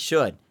think they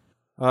should.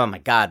 Oh my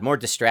God, more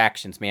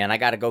distractions, man. I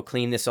got to go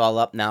clean this all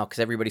up now because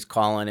everybody's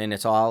calling and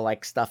it's all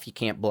like stuff you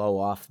can't blow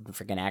off.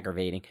 Freaking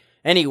aggravating.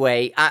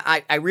 Anyway,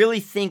 I really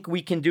think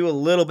we can do a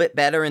little bit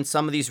better in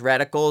some of these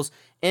reticles.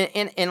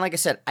 And like I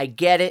said, I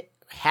get it,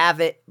 have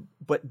it,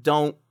 but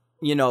don't,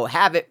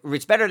 have it.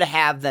 It's better to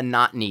have than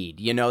not need,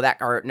 that,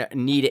 or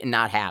need it and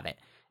not have it.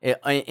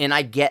 And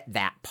I get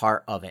that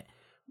part of it.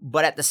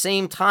 But at the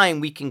same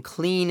time, we can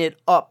clean it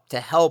up to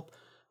help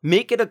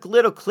make it a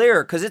little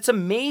clearer, because it's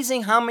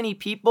amazing how many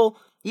people,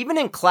 even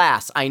in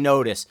class, I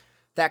notice,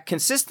 that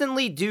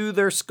consistently do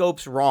their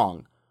scopes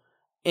wrong.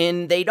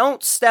 And they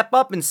don't step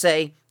up and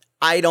say,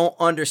 I don't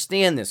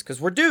understand this, because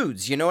we're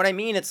dudes, you know what I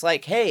mean? It's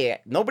like, hey,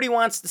 nobody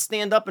wants to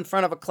stand up in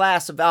front of a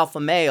class of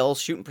alpha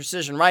males shooting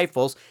precision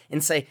rifles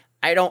and say,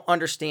 I don't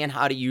understand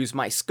how to use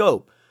my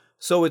scope.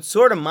 So it's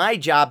sort of my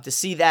job to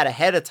see that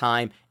ahead of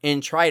time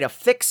and try to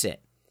fix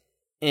it.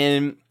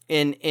 And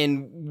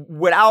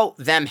without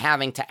them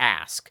having to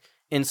ask.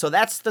 And so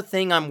that's the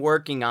thing I'm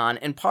working on.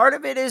 And part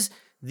of it is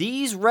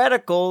these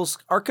reticles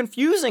are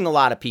confusing a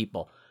lot of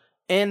people.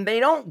 And they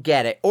don't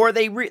get it. Or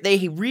they read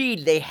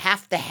they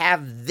have to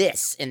have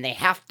this and they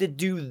have to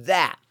do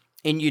that.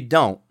 And you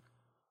don't.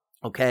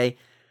 Okay?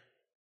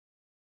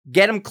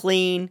 Get them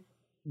clean.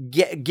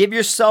 Give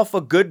yourself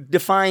a good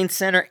defined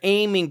center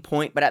aiming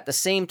point. But at the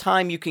same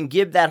time, you can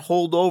give that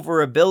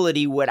holdover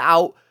ability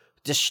without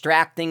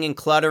distracting and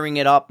cluttering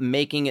it up and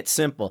making it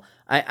simple.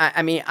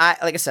 I mean,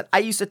 like I said, I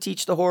used to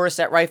teach the Horus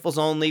at Rifles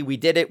Only. We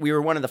did it. We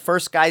were one of the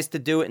first guys to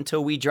do it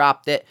until we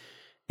dropped it.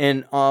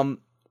 And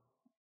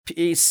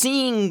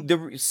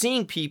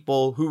seeing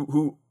people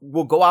who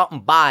will go out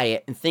and buy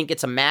it and think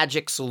it's a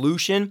magic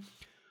solution,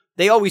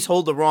 they always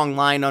hold the wrong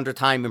line under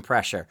time and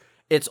pressure.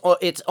 It's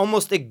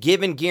almost a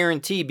given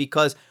guarantee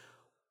because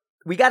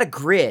we got a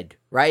grid,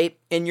 right?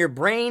 And your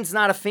brain's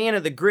not a fan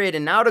of the grid.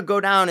 And now to go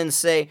down and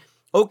say,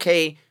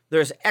 okay,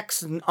 there's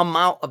X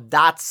amount of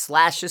dots,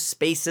 slashes,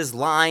 spaces,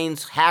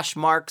 lines, hash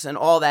marks, and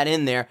all that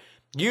in there.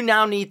 You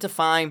now need to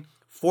find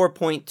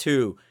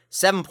 4.2,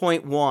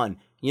 7.1,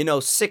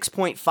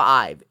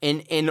 6.5.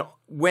 And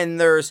when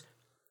there's,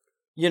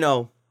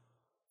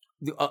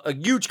 a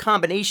huge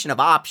combination of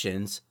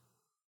options,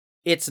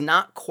 it's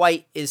not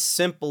quite as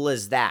simple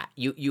as that.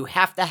 You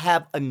have to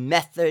have a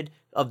method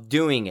of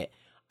doing it.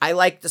 I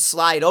like to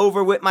slide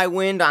over with my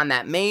wind on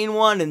that main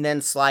one and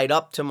then slide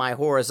up to my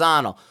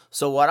horizontal.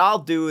 So what I'll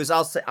do is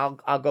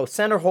I'll go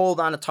center hold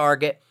on a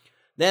target.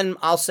 Then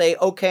I'll say,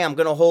 okay, I'm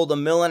going to hold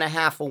 1.5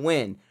 mils of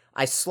wind.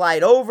 I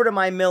slide over to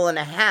my 1.5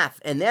 mils,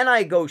 and then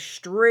I go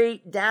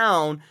straight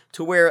down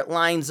to where it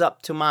lines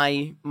up to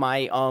my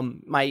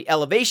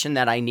elevation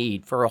that I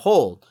need for a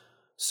hold.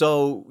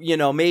 So,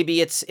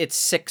 maybe it's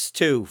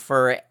 6.2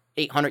 for an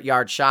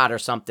 800-yard shot or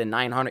something,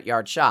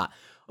 900-yard shot.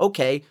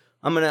 Okay,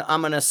 I'm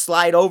gonna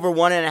slide over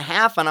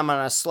 1.5, and I'm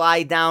gonna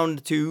slide down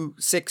to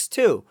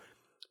 6.2.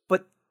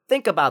 But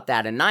think about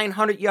that, a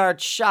 900-yard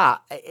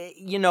shot.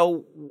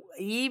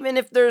 Even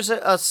if there's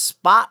a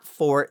spot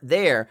for it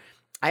there,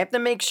 I have to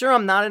make sure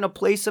I'm not in a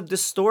place of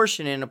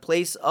distortion, in a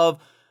place of,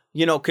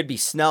 could be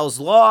Snell's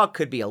law,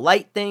 could be a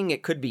light thing,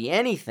 it could be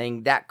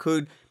anything that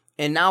could,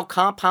 and now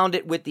compound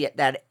it with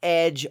that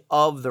edge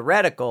of the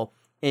reticle,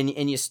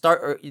 and you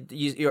start, or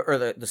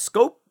the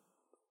scope,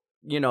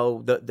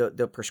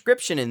 the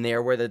prescription in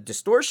there where the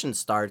distortion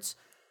starts,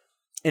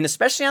 and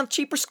especially on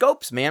cheaper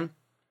scopes, man.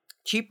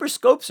 Cheaper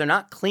scopes are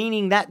not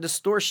cleaning that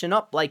distortion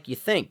up like you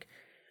think.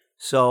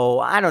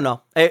 So, I don't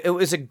know. It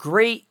was a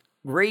great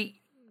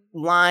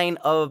line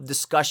of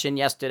discussion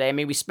yesterday. I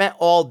mean, we spent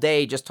all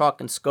day just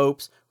talking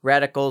scopes,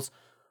 reticles,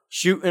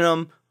 shooting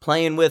them,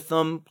 playing with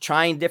them,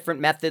 trying different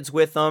methods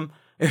with them.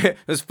 It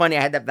was funny.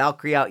 I had that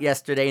Valkyrie out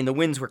yesterday, and the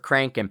winds were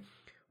cranking.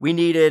 We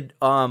needed,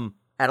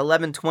 at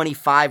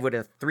 11:25 with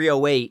a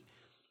 308,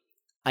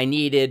 I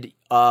needed,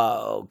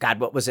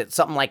 what was it?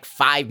 Something like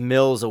 5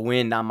 mils of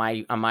wind on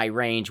my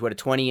range with a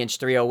 20-inch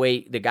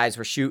 308 the guys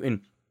were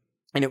shooting,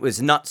 and it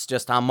was nuts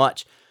just how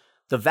much.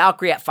 The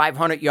Valkyrie at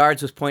 500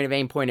 yards was point of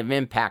aim, point of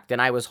impact,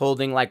 and I was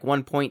holding like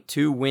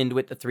 1.2 wind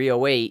with the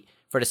 308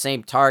 for the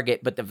same target,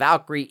 but the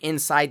Valkyrie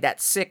inside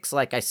that 6,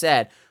 like I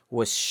said,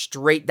 was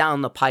straight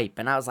down the pipe,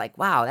 and I was like,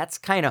 wow, that's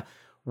kind of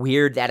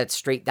weird that it's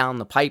straight down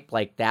the pipe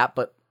like that,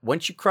 but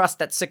once you cross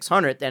that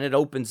 600, then it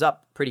opens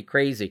up pretty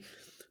crazy.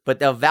 But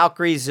the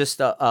Valkyrie is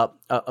just a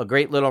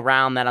great little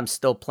round that I'm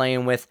still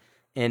playing with,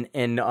 and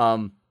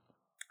I'm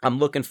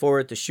looking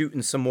forward to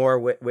shooting some more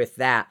with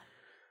that.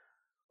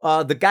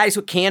 The guys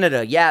with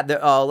Canada,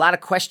 a lot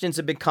of questions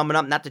have been coming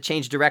up, not to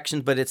change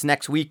directions, but it's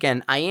next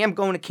weekend. I am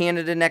going to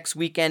Canada next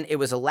weekend. It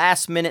was a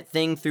last-minute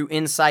thing through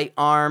Insight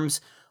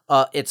Arms.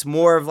 It's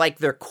more of like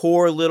their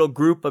core little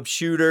group of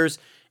shooters,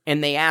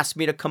 and they asked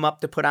me to come up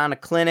to put on a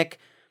clinic.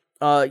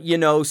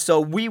 So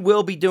we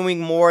will be doing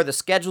more. The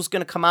schedule's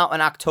going to come out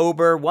in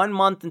October, 1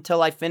 month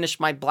until I finish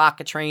my block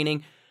of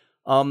training.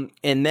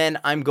 And then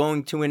I'm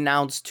going to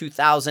announce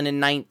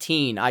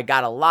 2019. I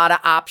got a lot of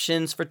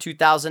options for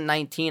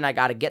 2019. I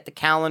got to get the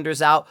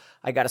calendars out.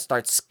 I got to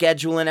start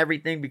scheduling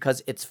everything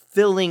because it's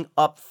filling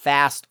up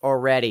fast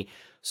already.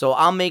 So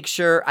I'll make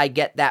sure I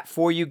get that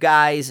for you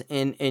guys,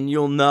 and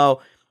you'll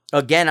know.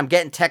 Again, I'm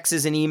getting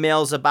texts and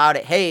emails about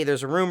it. Hey,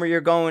 there's a rumor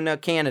you're going to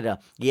Canada.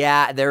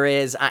 Yeah, there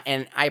is.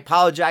 And I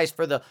apologize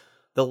for the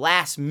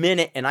last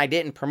minute, and I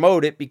didn't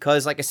promote it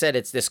because, like I said,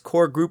 it's this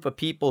core group of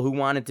people who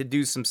wanted to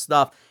do some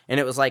stuff.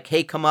 And it was like,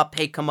 hey, come up,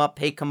 hey, come up,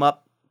 hey, come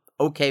up.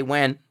 Okay,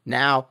 when?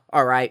 Now?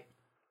 All right,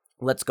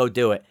 let's go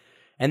do it.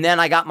 And then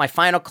I got my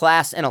final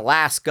class in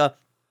Alaska.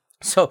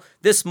 So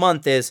this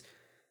month is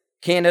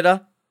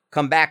Canada,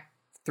 come back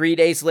 3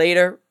 days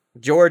later,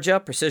 Georgia,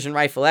 Precision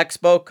Rifle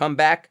Expo, come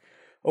back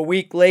a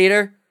week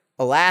later,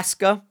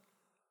 Alaska,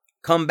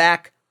 come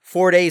back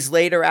 4 days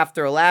later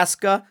after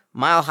Alaska,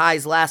 Mile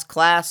High's last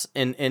class,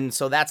 and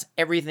so that's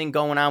everything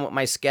going on with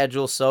my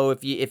schedule. So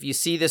if you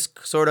see this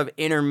sort of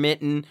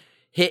intermittent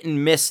hit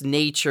and miss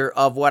nature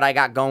of what I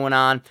got going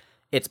on,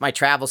 it's my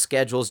travel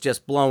schedule's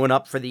just blowing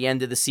up for the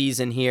end of the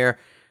season here,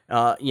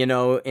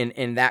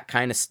 and that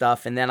kind of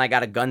stuff. And then I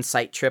got a gun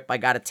sight trip I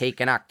got to take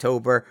in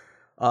October,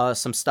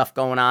 some stuff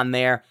going on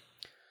there.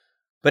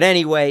 But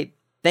anyway,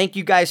 thank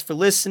you guys for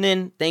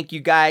listening. Thank you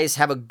guys.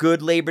 Have a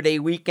good Labor Day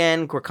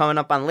weekend. We're coming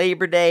up on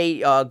Labor Day.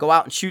 Go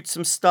out and shoot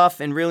some stuff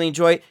and really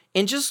enjoy it.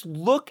 And just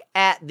look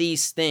at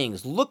these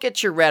things. Look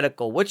at your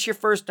reticle. What's your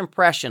first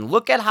impression?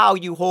 Look at how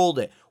you hold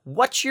it.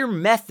 What's your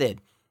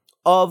method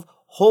of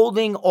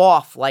holding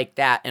off like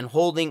that and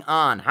holding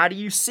on? How do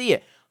you see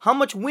it? How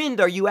much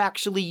wind are you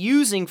actually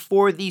using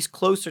for these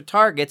closer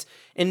targets?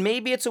 And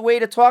maybe it's a way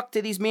to talk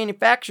to these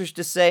manufacturers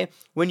to say,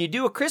 when you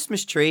do a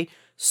Christmas tree,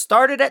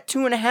 start it at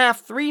 2.5,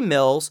 3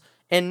 mils,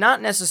 and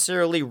not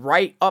necessarily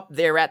right up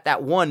there at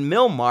that 1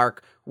 mil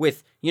mark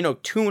with,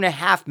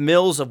 2.5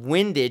 mils of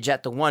windage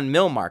at the 1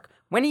 mil mark.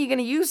 When are you going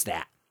to use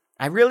that?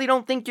 I really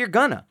don't think you're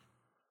gonna.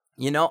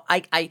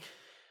 I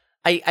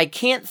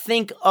can't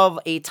think of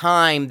a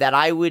time that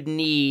I would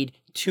need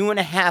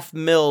 2.5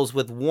 mils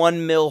with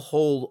 1 mil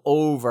hold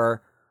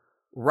over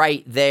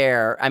right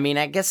there. I mean,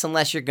 I guess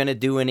unless you're going to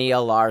do an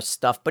ELR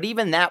stuff, but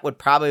even that would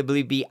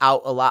probably be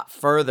out a lot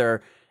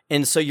further.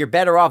 And so you're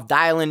better off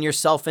dialing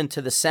yourself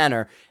into the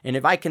center. And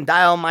if I can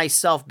dial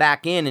myself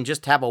back in and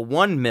just have a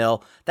 1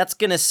 mil, that's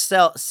going to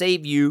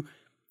save you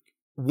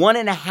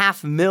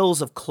 1.5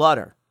 mils of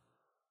clutter.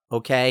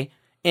 Okay?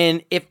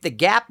 And if the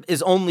gap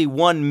is only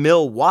 1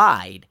 mil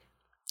wide,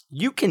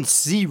 you can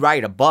see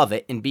right above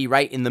it and be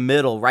right in the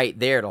middle right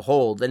there to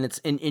hold. And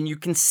and you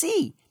can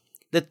see.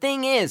 The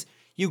thing is,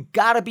 you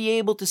got to be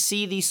able to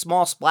see these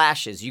small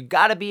splashes. You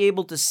got to be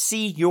able to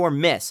see your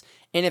miss.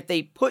 And if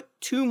they put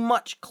too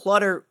much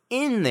clutter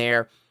in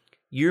there,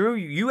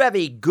 you have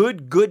a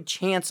good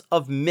chance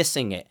of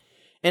missing it.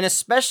 And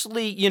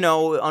especially,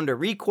 under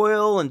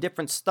recoil and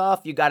different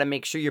stuff, you got to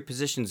make sure your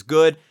position's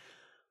good.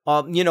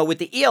 With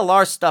the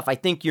ELR stuff, I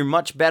think you're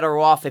much better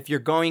off if you're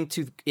going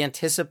to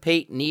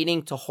anticipate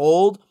needing to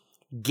hold,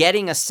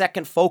 getting a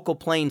second focal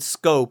plane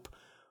scope,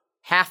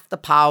 half the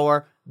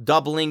power,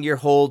 doubling your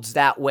holds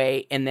that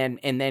way, and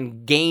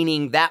then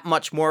gaining that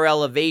much more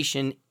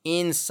elevation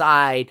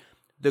inside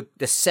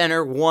the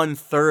center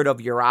 1/3 of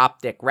your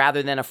optic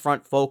rather than a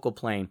front focal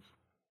plane.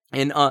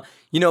 And,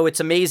 it's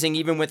amazing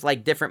even with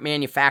like different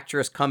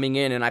manufacturers coming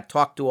in, and I've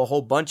talked to a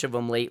whole bunch of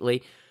them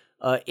lately.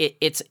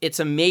 It's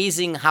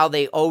amazing how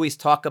they always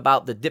talk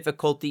about the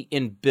difficulty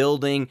in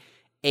building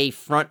a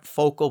front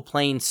focal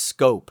plane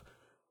scope.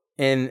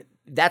 And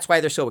that's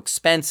why they're so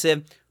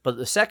expensive. But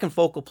the second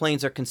focal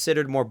planes are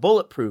considered more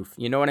bulletproof.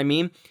 You know what I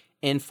mean?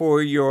 And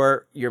for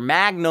your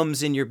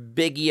magnums and your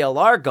big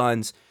ELR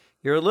guns,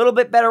 you're a little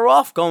bit better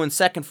off going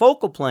second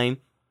focal plane.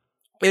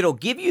 It'll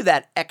give you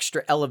that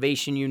extra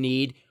elevation you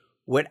need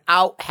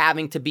without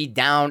having to be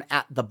down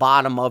at the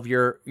bottom of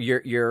your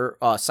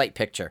sight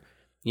picture.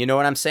 You know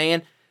what I'm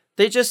saying?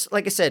 They just,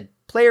 like I said,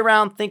 play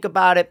around, think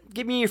about it,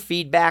 give me your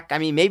feedback. I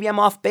mean, maybe I'm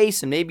off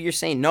base and maybe you're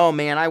saying, no,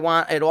 man, I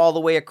want it all the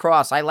way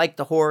across. I like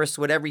the Horus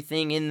with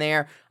everything in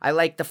there. I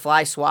like the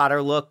fly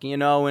swatter look, in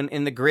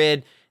the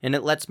grid, and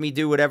it lets me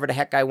do whatever the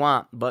heck I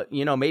want. But,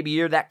 maybe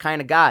you're that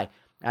kind of guy.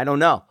 I don't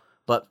know.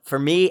 But for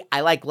me, I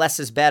like less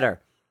is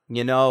better.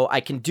 I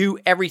can do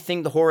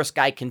everything the Horus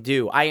guy can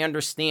do. I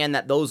understand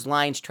that those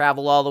lines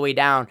travel all the way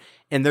down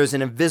and there's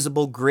an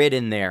invisible grid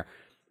in there.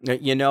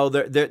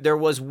 There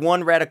was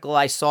one reticle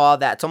I saw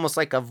that's almost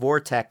like a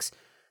vortex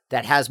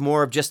that has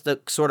more of just the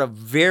sort of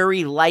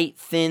very light,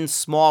 thin,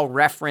 small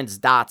reference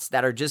dots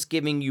that are just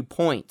giving you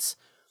points.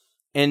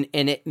 And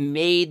it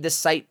made the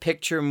sight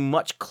picture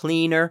much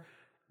cleaner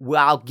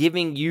while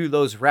giving you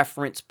those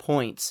reference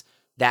points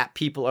that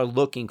people are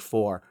looking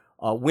for,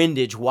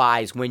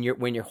 windage-wise, when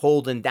you're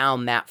holding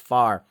down that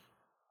far.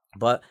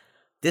 But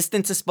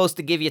distance is supposed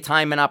to give you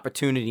time and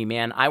opportunity,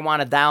 man. I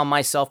want to dial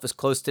myself as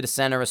close to the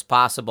center as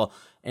possible.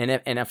 And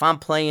if I'm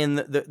playing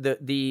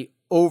the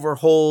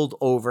over-hold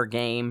over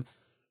game,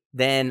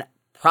 then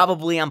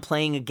probably I'm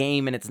playing a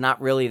game and it's not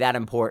really that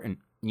important.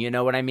 You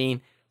know what I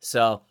mean?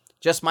 So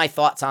just my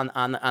thoughts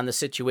on the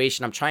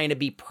situation. I'm trying to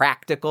be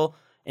practical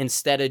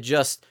instead of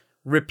just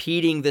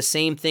repeating the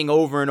same thing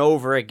over and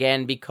over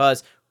again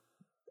because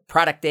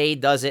product A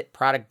does it,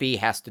 product B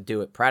has to do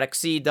it. Product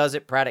C does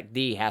it, product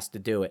D has to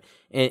do it.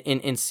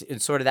 In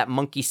sort of that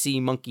monkey see,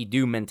 monkey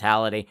do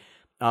mentality.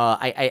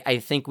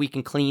 I think we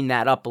can clean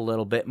that up a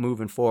little bit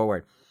moving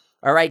forward.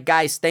 All right,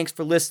 guys, thanks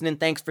for listening.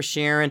 Thanks for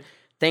sharing.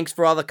 Thanks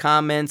for all the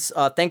comments.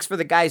 Thanks for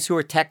the guys who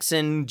are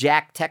texting.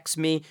 Jack texts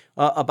me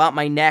about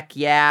my neck.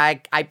 Yeah,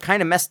 I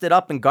kind of messed it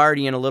up in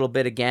Guardian a little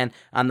bit again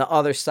on the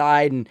other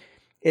side, and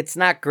it's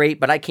not great,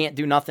 but I can't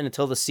do nothing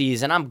until the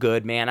season. I'm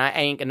good, man. I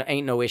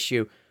ain't no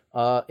issue.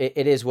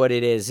 It is what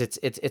it is.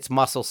 It's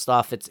muscle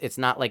stuff. It's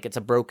not like it's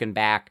a broken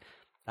back.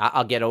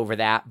 I'll get over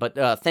that.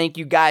 But thank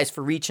you guys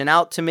for reaching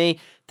out to me.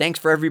 Thanks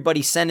for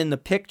everybody sending the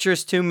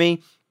pictures to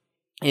me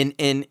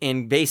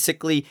and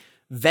basically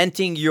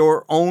venting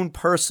your own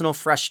personal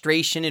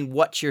frustration in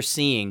what you're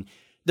seeing.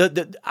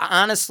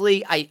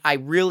 Honestly, I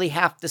really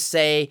have to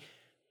say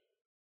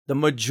the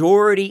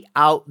majority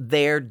out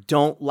there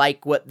don't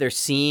like what they're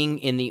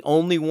seeing, and the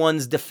only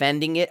ones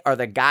defending it are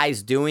the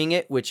guys doing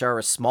it, which are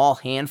a small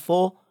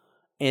handful.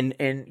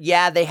 And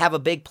yeah, they have a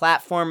big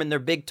platform and they're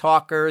big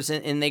talkers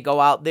and they go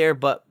out there,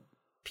 but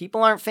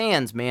people aren't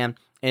fans, man.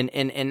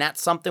 And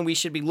that's something we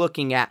should be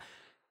looking at.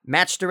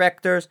 Match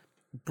directors,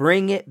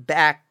 bring it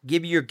back.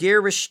 Give your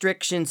gear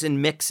restrictions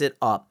and mix it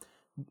up.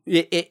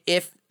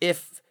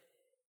 If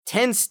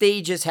 10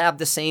 stages have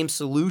the same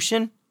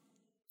solution,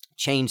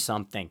 change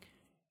something.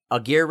 A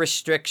gear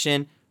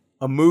restriction,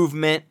 a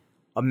movement,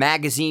 a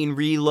magazine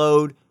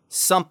reload,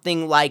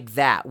 something like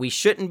that. We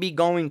shouldn't be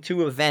going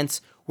to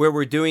events where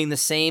we're doing the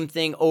same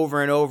thing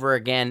over and over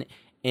again.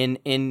 And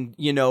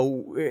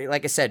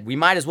like I said, we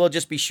might as well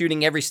just be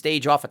shooting every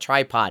stage off a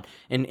tripod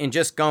and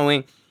just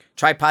going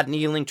tripod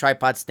kneeling,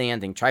 tripod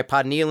standing,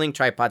 tripod kneeling,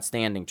 tripod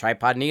standing,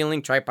 tripod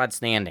kneeling, tripod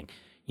standing.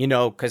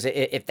 Because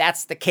if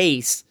that's the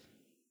case,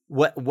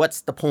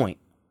 what's the point?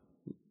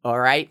 All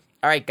right,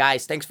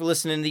 guys. Thanks for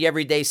listening to the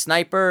Everyday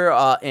Sniper,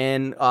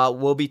 and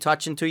we'll be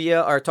talking to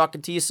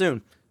you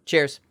soon.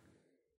 Cheers.